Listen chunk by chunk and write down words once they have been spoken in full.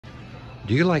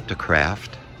Do you like to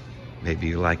craft? Maybe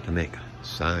you like to make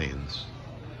signs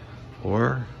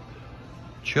or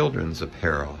children's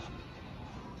apparel,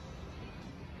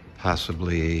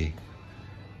 possibly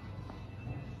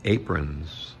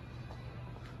aprons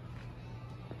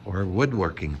or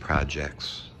woodworking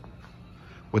projects.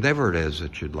 Whatever it is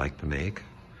that you'd like to make,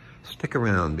 stick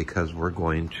around because we're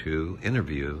going to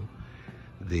interview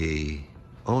the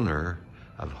owner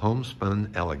of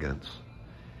Homespun Elegance,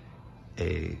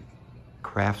 a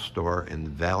craft store in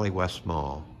Valley West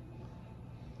Mall.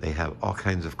 They have all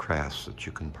kinds of crafts that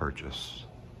you can purchase.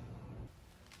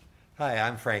 Hi,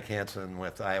 I'm Frank Hansen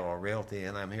with Iowa Realty,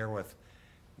 and I'm here with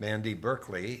Mandy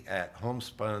Berkeley at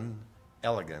Homespun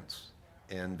Elegance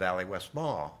in Valley West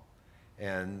Mall.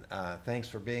 And thanks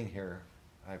for being here.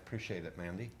 I appreciate it,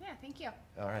 Mandy. Yeah, thank you.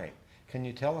 All right. Can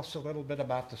you tell us a little bit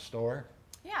about the store?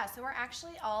 Yeah, so we're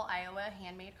actually all Iowa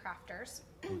handmade crafters.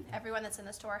 Everyone that's in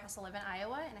the store has to live in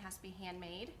Iowa, and it has to be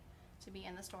handmade to be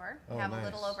in the store. We have nice. a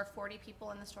little over 40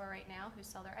 people in the store right now who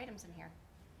sell their items in here.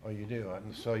 Oh, you do?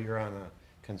 And so you're on a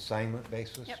consignment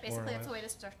basis? Yep, basically that's the way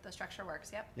the structure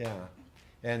works, yep. Yeah.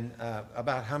 And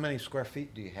about how many square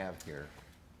feet do you have here?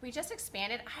 We just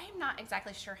expanded. I'm not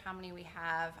exactly sure how many we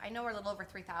have. I know we're a little over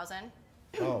 3,000.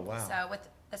 Oh, wow. So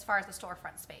as far as the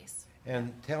storefront space.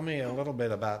 And tell me a little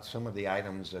bit about some of the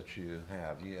items that you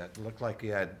have. It looked like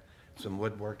you had some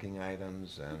woodworking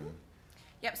items and...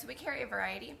 Yep, so we carry a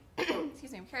variety,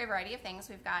 excuse me, we carry a variety of things.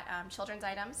 We've got children's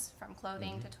items from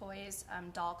clothing to toys,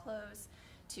 doll clothes,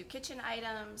 to kitchen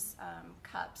items,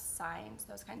 cups, signs,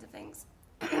 those kinds of things.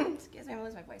 Excuse me, I'm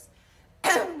losing my voice.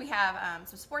 We have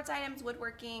some sports items,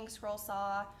 woodworking, scroll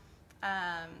saw,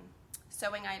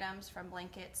 sewing items from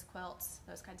blankets, quilts,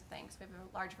 those kinds of things. We have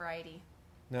a large variety.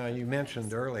 Now, you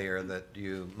mentioned earlier that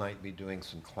you might be doing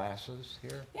some classes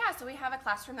here. Yeah, so we have a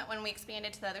classroom that when we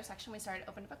expanded to the other section, we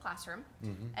opened up a classroom.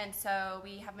 And so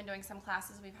we have been doing some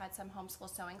classes. We've had some homeschool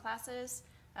sewing classes.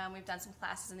 We've done some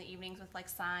classes in the evenings with like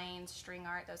signs, string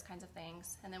art, those kinds of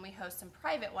things. And then we host some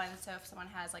private ones. So if someone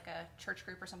has like a church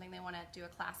group or something they want to do a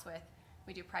class with,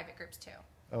 we do private groups too.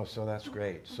 Oh, so that's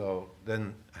great. So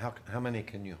then how many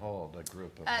can you hold, a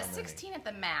group of how many? 16 at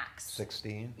the max.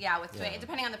 16? Yeah,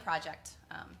 depending on the project.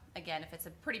 Again, if it's a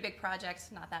pretty big project,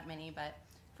 not that many, but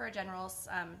for a general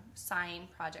sign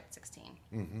project, 16.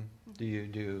 Do you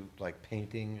do like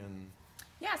painting and...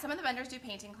 Yeah, some of the vendors do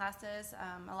painting classes.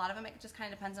 A lot of them, it just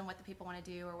kind of depends on what the people want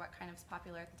to do or what kind of is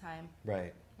popular at the time.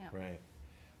 Right, Yeah. right.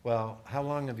 Well, how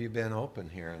long have you been open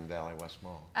here in Valley West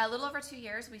Mall? A little over 2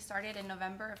 years. We started in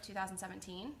November of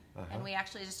 2017, and we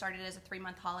actually just started as a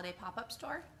 3-month holiday pop-up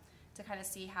store to kind of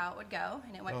see how it would go,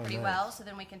 and it went pretty well, so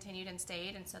then we continued and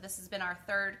stayed, and so this has been our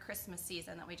 3rd Christmas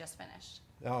season that we just finished.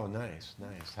 Oh, nice,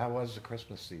 nice. How was the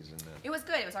Christmas season then? It was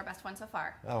good. It was our best one so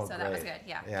far. Oh, so great. That was good,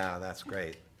 yeah. Yeah, that's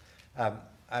great.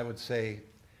 I would say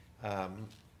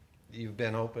you've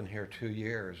been open here 2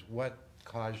 years. What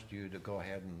caused you to go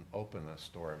ahead and open a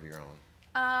store of your own?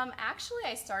 Actually,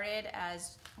 I started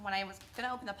when I was going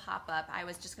to open the pop-up, I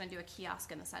was just going to do a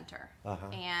kiosk in the center.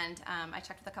 And I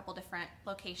checked with a couple different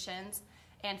locations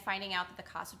and finding out that the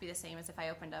cost would be the same as if I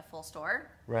opened a full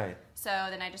store. Right. So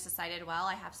then I just decided, well,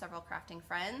 I have several crafting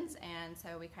friends, and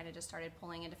so we kind of just started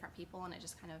pulling in different people, and it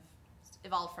just kind of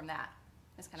evolved from that.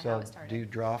 That's kind of how it started. Do you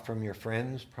draw from your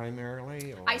friends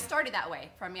primarily? Or? I started that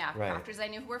way, from Right. crafters I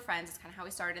knew who were friends. It's kind of how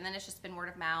we started, and then it's just been word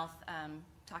of mouth,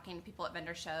 talking to people at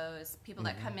vendor shows, people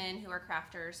that come in who are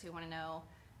crafters who want to know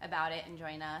about it and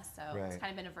join us. So it's kind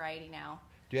of been a variety now.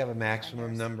 Do you have a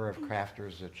maximum number of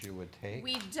crafters that you would take?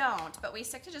 We don't, but we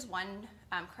stick to just one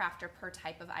crafter per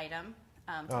type of item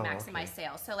to maximize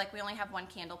sales. So like we only have one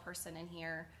candle person in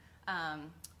here.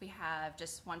 We have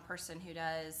just one person who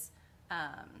does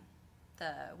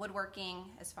the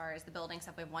woodworking as far as the building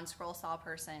stuff. We have one scroll saw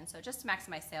person. So just to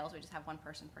maximize sales, we just have one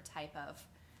person per type of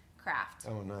craft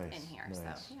in here. Nice.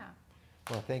 So yeah.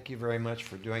 Well, thank you very much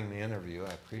for doing the interview.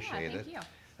 I appreciate it. Thank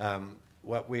you.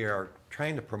 What we are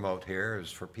trying to promote here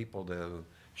is for people to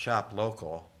shop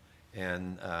local,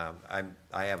 and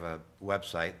I have a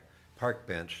website, Park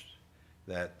Bench,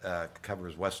 that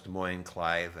covers West Des Moines,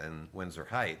 Clive, and Windsor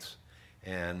Heights,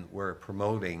 and we're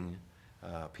promoting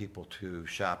people to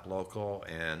shop local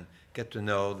and get to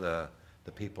know the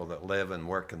people that live and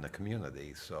work in the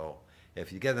community. So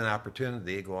if you get an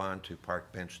opportunity, go on to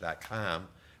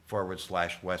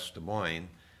parkbench.com/West Des Moines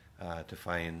to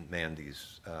find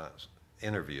Mandy's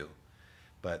interview.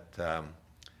 But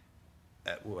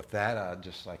with that, I'd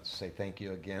just like to say thank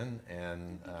you again,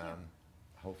 and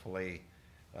hopefully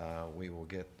we will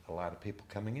get a lot of people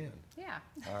coming in. Yeah.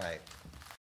 All right.